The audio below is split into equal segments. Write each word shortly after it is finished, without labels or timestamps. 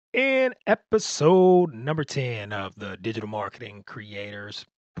In episode number 10 of the Digital Marketing Creators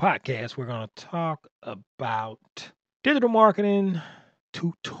Podcast, we're going to talk about digital marketing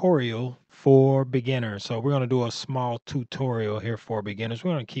tutorial for beginners. So we're going to do a small tutorial here for beginners.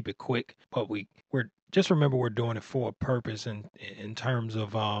 We're going to keep it quick, but we're just remember we're doing it for a purpose in terms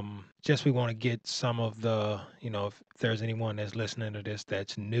of just we want to get some of the, if there's anyone that's listening to this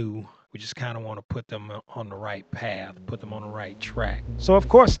that's new, we just kind of want to put them on the right path, put them on the right track. So of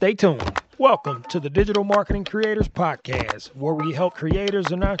course, stay tuned. Welcome to the Digital Marketing Creators Podcast, where we help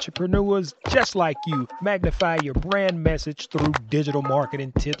creators and entrepreneurs just like you magnify your brand message through digital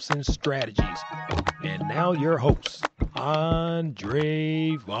marketing tips and strategies. And now your host,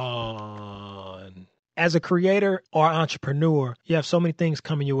 Andre Vaughn. As a creator or entrepreneur, you have so many things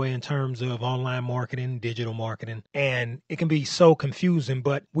coming your way in terms of online marketing, digital marketing, and it can be so confusing,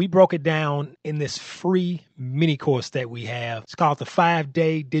 but we broke it down in this free mini course that we have. It's called the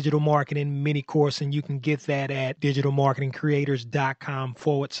 5-Day Digital Marketing Mini Course, and you can get that at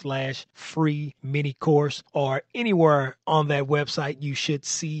digitalmarketingcreators.com/free mini course, or anywhere on that website you should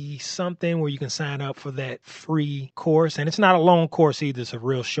see something where you can sign up for that free course. And it's not a long course either, it's a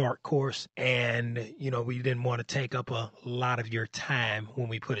real short course. And we didn't want to take up a lot of your time when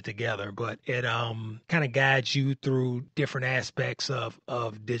we put it together, but it kind of guides you through different aspects of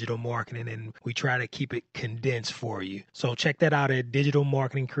digital marketing, and we try to keep it condensed for you. So check that out at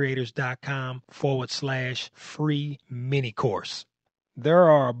digitalmarketingcreators.com/free mini course. There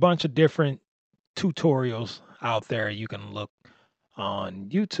are a bunch of different tutorials out there. You can look on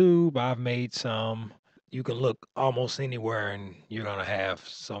YouTube. I've made some. You can look almost anywhere and you're going to have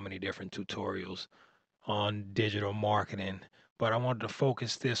so many different tutorials on digital marketing, but I wanted to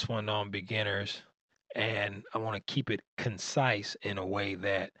focus this one on beginners, and I want to keep it concise in a way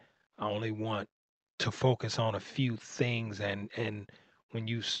that I only want to focus on a few things. And when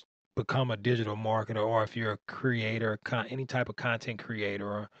you become a digital marketer, or if you're a creator, any type of content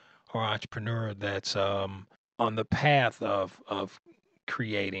creator or entrepreneur that's on the path of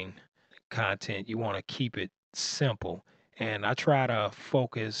creating content, you want to keep it simple. And I try to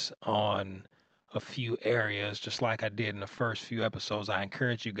focus on a few areas, just like I did in the first few episodes. I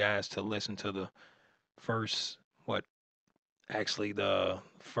encourage you guys to listen to the first, actually, the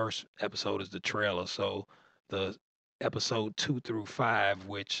first episode is the trailer. So the episode 2 through 5,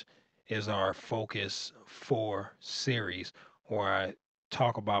 which is our Focus 4 series, where I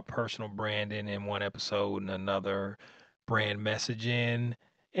talk about personal branding in one episode, and another brand messaging,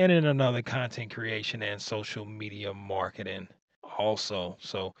 and in another content creation and social media marketing also.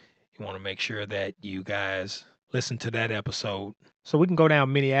 So you want to make sure that you guys listen to that episode. So we can go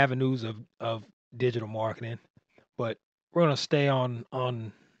down many avenues of digital marketing, but we're going to stay on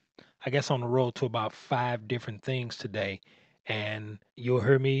I guess on the road to about 5 different things today. And you'll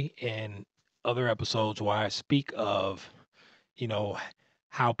hear me in other episodes where I speak of, you know,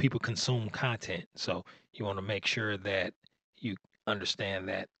 how people consume content. So you want to make sure that you understand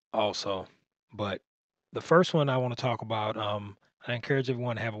that also. But the first one I want to talk about, I encourage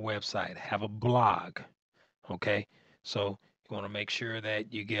everyone to have a website, have a blog. Okay. So you want to make sure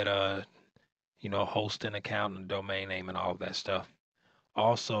that you get a, hosting account and domain name and all of that stuff.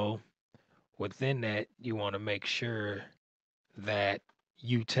 Also, within that, you want to make sure that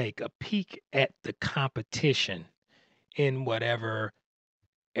you take a peek at the competition in whatever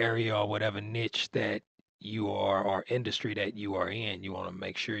area or whatever niche that you are, or industry that you are in. You want to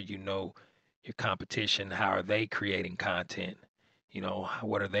make sure you know your competition. How are they creating content?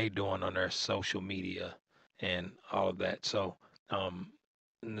 What are they doing on their social media and all of that? So,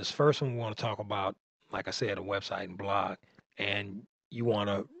 in this first one, we want to talk about, like I said, a website and blog, and you want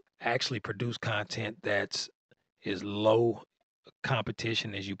to actually produce content that's as low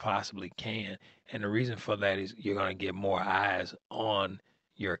competition as you possibly can. And the reason for that is you're going to get more eyes on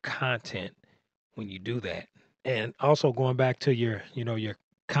your content when you do that. And also going back to your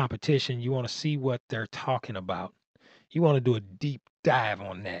competition, you want to see what they're talking about. You want to do a deep dive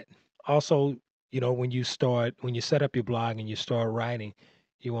on that. Also, when you set up your blog and you start writing,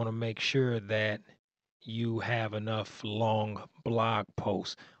 you want to make sure that you have enough long blog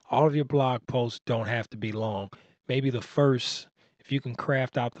posts. All of your blog posts don't have to be long. Maybe if you can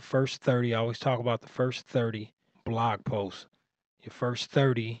craft out the first 30, I always talk about the first 30 blog posts. Your first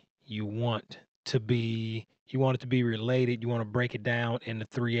 30, you want it to be related. You want to break it down into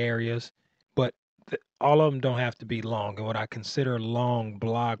 3 areas, but all of them don't have to be long. And what I consider long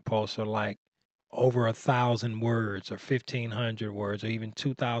blog posts are like over 1,000 words or 1,500 words or even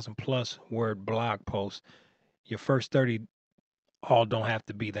 2,000 plus word blog posts. Your first 30 all don't have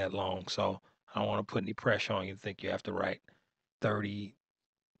to be that long. So I don't want to put any pressure on you to think you have to write 30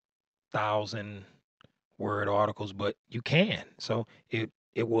 1,000 word articles, but you can. So it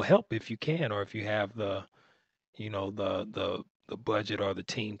will help if you can, or if you have the the budget or the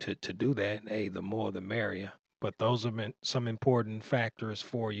team to do that. Hey, the more the merrier. But those are some important factors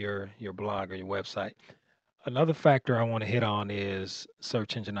for your blog or your website. Another factor I want to hit on is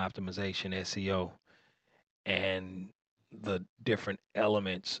search engine optimization, SEO, and the different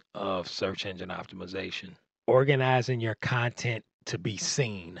elements of search engine optimization. Organizing your content to be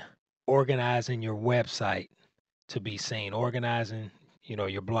seen, organizing your website to be seen, organizing,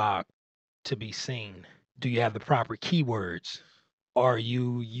 your blog to be seen. Do you have the proper keywords? Are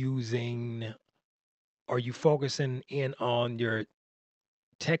you using, are you focusing in on your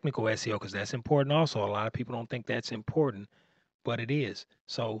technical SEO? Because that's important also. A lot of people don't think that's important, but it is.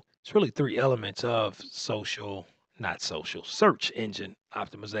 So it's really three elements of search engine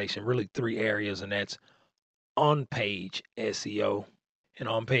optimization, really three areas, and that's on page SEO. And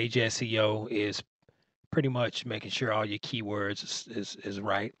on page SEO is pretty much making sure all your keywords is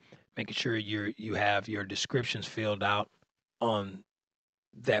right, making sure you have your descriptions filled out on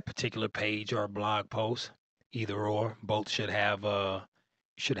that particular page or blog post. Either or, both should have the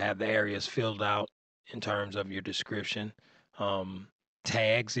areas filled out in terms of your description. Um,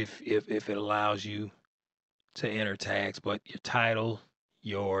 Tags, if it allows you to enter tags, but your title,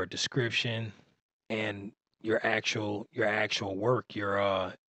 your description, and your actual work,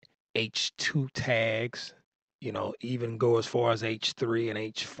 your H2 tags, even go as far as H3 and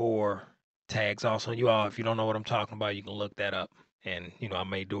H4 tags also. You all, if you don't know what I'm talking about, you can look that up. And I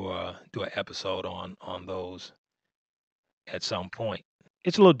may do an episode on those at some point.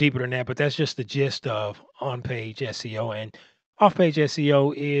 It's a little deeper than that, but that's just the gist of on page SEO. And off page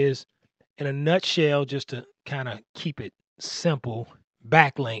SEO is, in a nutshell, just to kind of keep it simple,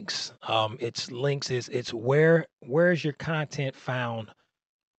 backlinks. It's links, it's where's your content found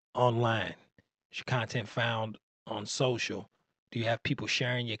online? Is your content found on social? Do you have people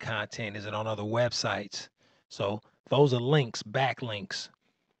sharing your content? Is it on other websites? So those are links, backlinks.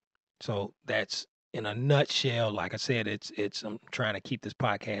 So that's, in a nutshell. Like I said, it's I'm trying to keep this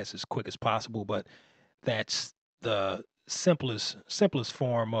podcast as quick as possible, but that's the simplest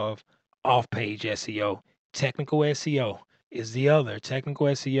form of off-page SEO. Technical SEO is the other. Technical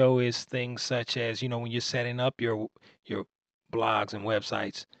SEO is things such as, when you're setting up your blogs and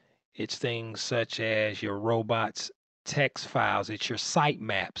websites, it's things such as your robots text files, it's your site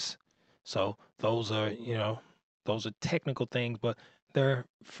maps. So those are technical things, but they're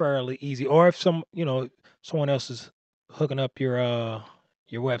fairly easy. Or if someone else is hooking up your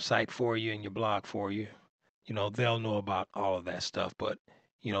website for you and your blog for you, they'll know about all of that stuff. But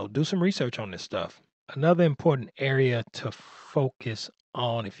do some research on this stuff. Another important area to focus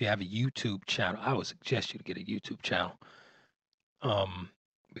on, if you have a YouTube channel, I would suggest you to get a YouTube channel, um,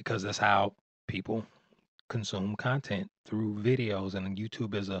 because that's how people consume content, through videos, and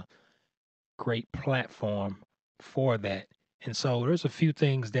YouTube is a great platform for that. And so there's a few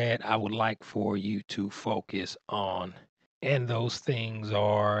things that I would like for you to focus on. And those things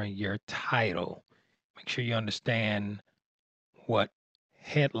are your title. Make sure you understand what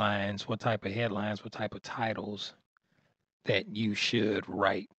what type of headlines, what type of titles that you should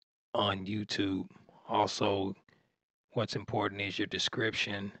write on YouTube. Also, what's important is your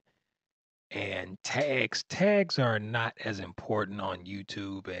description and tags. Tags are not as important on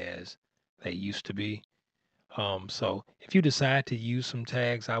YouTube as they used to be. So if you decide to use some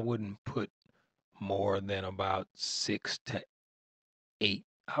tags, I wouldn't put more than about 6 to 8.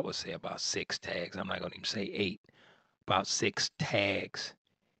 I would say about 6 tags. I'm not going to even say 8. About 6 tags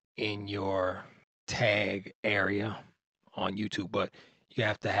in your tag area on YouTube. But you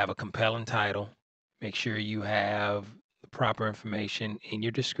have to have a compelling title. Make sure you have the proper information in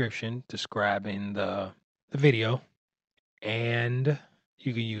your description describing the video, and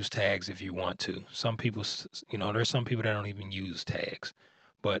you can use tags if you want to. Some people, there's some people that don't even use tags,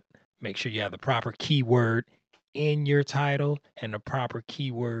 but make sure you have the proper keyword in your title and the proper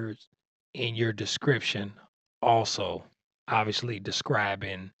keywords in your description. Also, obviously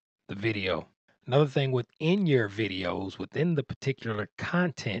describing the video. Another thing, within your videos, within the particular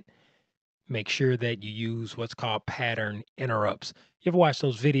content, make sure that you use what's called pattern interrupts. You ever watch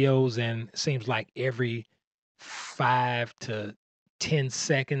those videos and it seems like every 5 to 10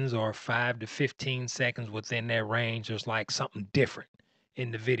 seconds or 5 to 15 seconds, within that range, there's like something different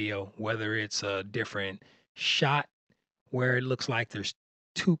in the video, whether it's a different shot where it looks like there's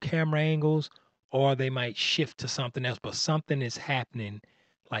two camera angles, or they might shift to something else, but something is happening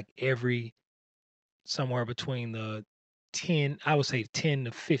like every somewhere between the 10, I would say 10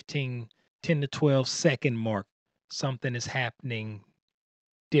 to 15, 10 to 12 second mark. Something is happening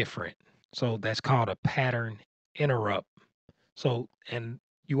different. So that's called a pattern interrupt. So, and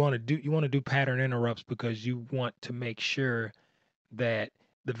you want to do pattern interrupts because you want to make sure that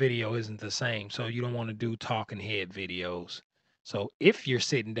the video isn't the same. So you don't want to do talking head videos. So if you're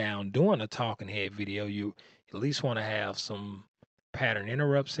sitting down doing a talking head video, you at least want to have some pattern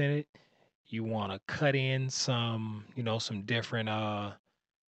interrupts in it. You want to cut in some, some different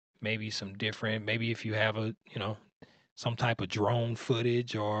maybe if you have some type of drone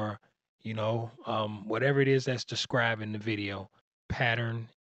footage or whatever it is that's describing the video, pattern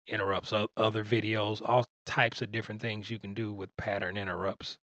interrupts, other videos, all types of different things you can do with pattern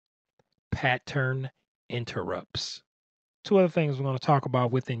interrupts. Pattern interrupts. Two other things we're going to talk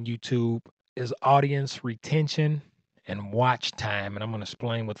about within YouTube is audience retention and watch time, and I'm going to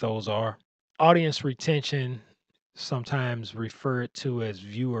explain what those are. Audience retention, sometimes referred to as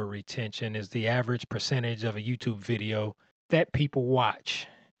viewer retention, is the average percentage of a YouTube video that people watch.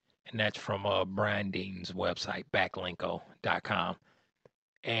 And that's from Brian Dean's website, backlinko.com.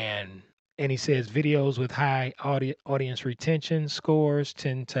 And he says videos with high audience retention scores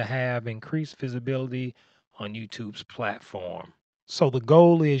tend to have increased visibility on YouTube's platform. So the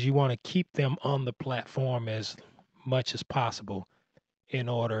goal is you want to keep them on the platform as much as possible in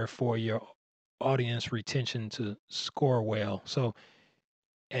order for your audience retention to score well. So,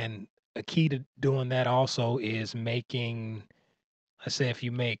 and a key to doing that also is making, let's say if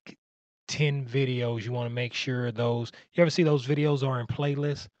you make 10 videos, you want to make sure those, you ever see those videos are in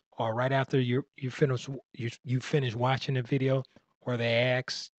playlists or right after you finish watching the video where they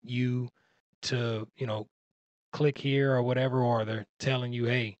ask you to, click here or whatever, or they're telling you,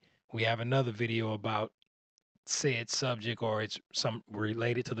 hey, we have another video about said subject or it's some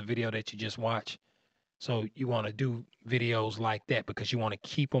related to the video that you just watched. So you want to do videos like that because you want to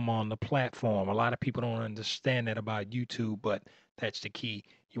keep them on the platform. A lot of people don't understand that about YouTube, but that's the key.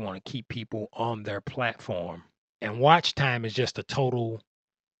 You want to keep people on their platform. And watch time is just the total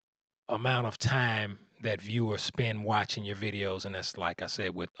amount of time that viewers spend watching your videos. And that's, like I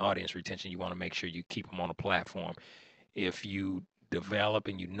said, with audience retention, you want to make sure you keep them on a platform. If you develop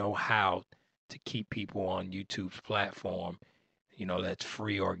and you know how to keep people on YouTube's platform, that's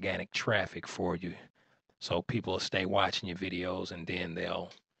free organic traffic for you. So people will stay watching your videos and then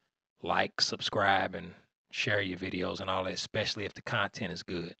they'll like, subscribe, and share your videos and all that, especially if the content is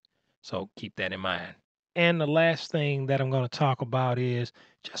good. So keep that in mind. And the last thing that I'm going to talk about is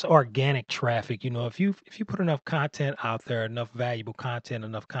just organic traffic. If you put enough content out there, enough valuable content,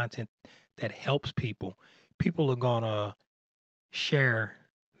 enough content that helps people, people are going to share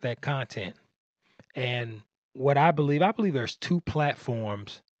that content. And what I believe there's two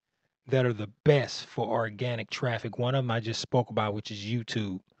platforms that are the best for organic traffic. One of them I just spoke about, which is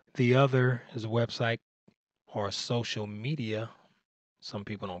YouTube. The other is a website or social media. Some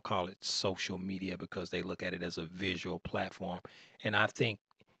people don't call it social media because they look at it as a visual platform. And I think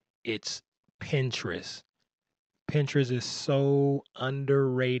it's Pinterest. Pinterest is so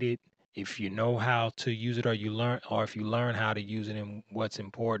underrated. If you know how to use it, or if you learn how to use it and what's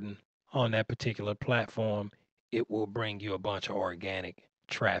important on that particular platform, it will bring you a bunch of organic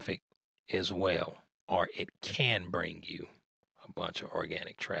traffic as well, or it can bring you a bunch of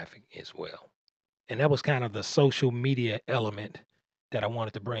organic traffic as well. And that was kind of the social media element that I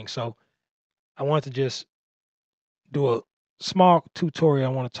wanted to bring. So I wanted to just do a small tutorial.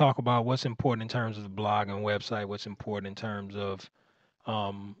 I want to talk about what's important in terms of the blog and website, what's important in terms of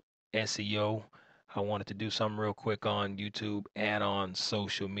SEO. I wanted to do something real quick on YouTube and on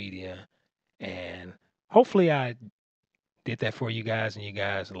social media. And hopefully I did that for you guys and you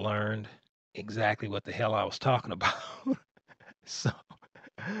guys learned exactly what the hell I was talking about. So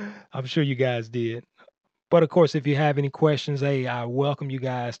I'm sure you guys did. But of course, if you have any questions, hey, I welcome you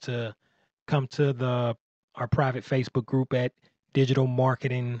guys to come to our private Facebook group at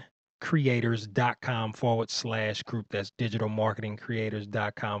digitalmarketingcreators.com/group. That's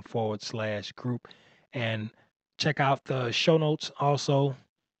digitalmarketingcreators.com/group. And check out the show notes also.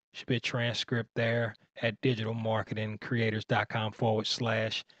 Should be a transcript there at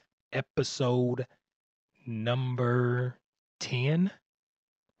digitalmarketingcreators.com/episode number 10.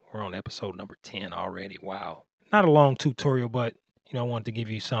 We're on episode number 10 already. Wow. Not a long tutorial, but I wanted to give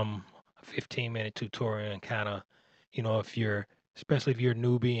you some 15-minute tutorial and kind of, especially if you're a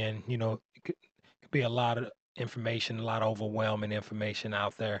newbie and, it could be a lot of information, a lot of overwhelming information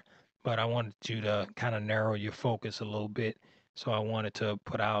out there. But I wanted you to kind of narrow your focus a little bit. So I wanted to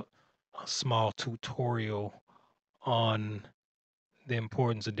put out a small tutorial on the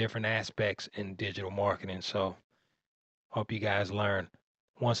importance of different aspects in digital marketing. So hope you guys learn.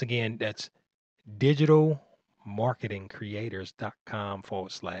 Once again, that's digitalmarketingcreators.com/group.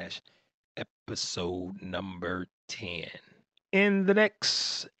 digitalmarketingcreators.com/episode number 10. In the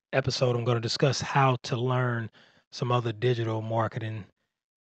next episode, I'm going to discuss how to learn some other digital marketing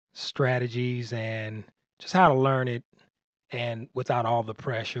strategies and just how to learn it and without all the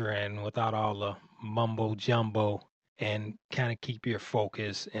pressure and without all the mumbo jumbo, and kind of keep your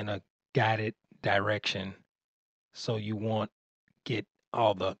focus in a guided direction so you won't get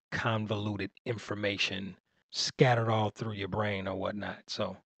all the convoluted information scattered all through your brain or whatnot.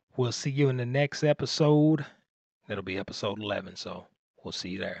 So we'll see you in the next episode. That'll be episode 11. So we'll see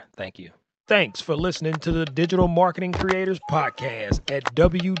you there. Thank you. Thanks for listening to the Digital Marketing Creators Podcast at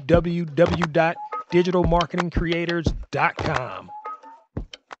www.digitalmarketingcreators.com.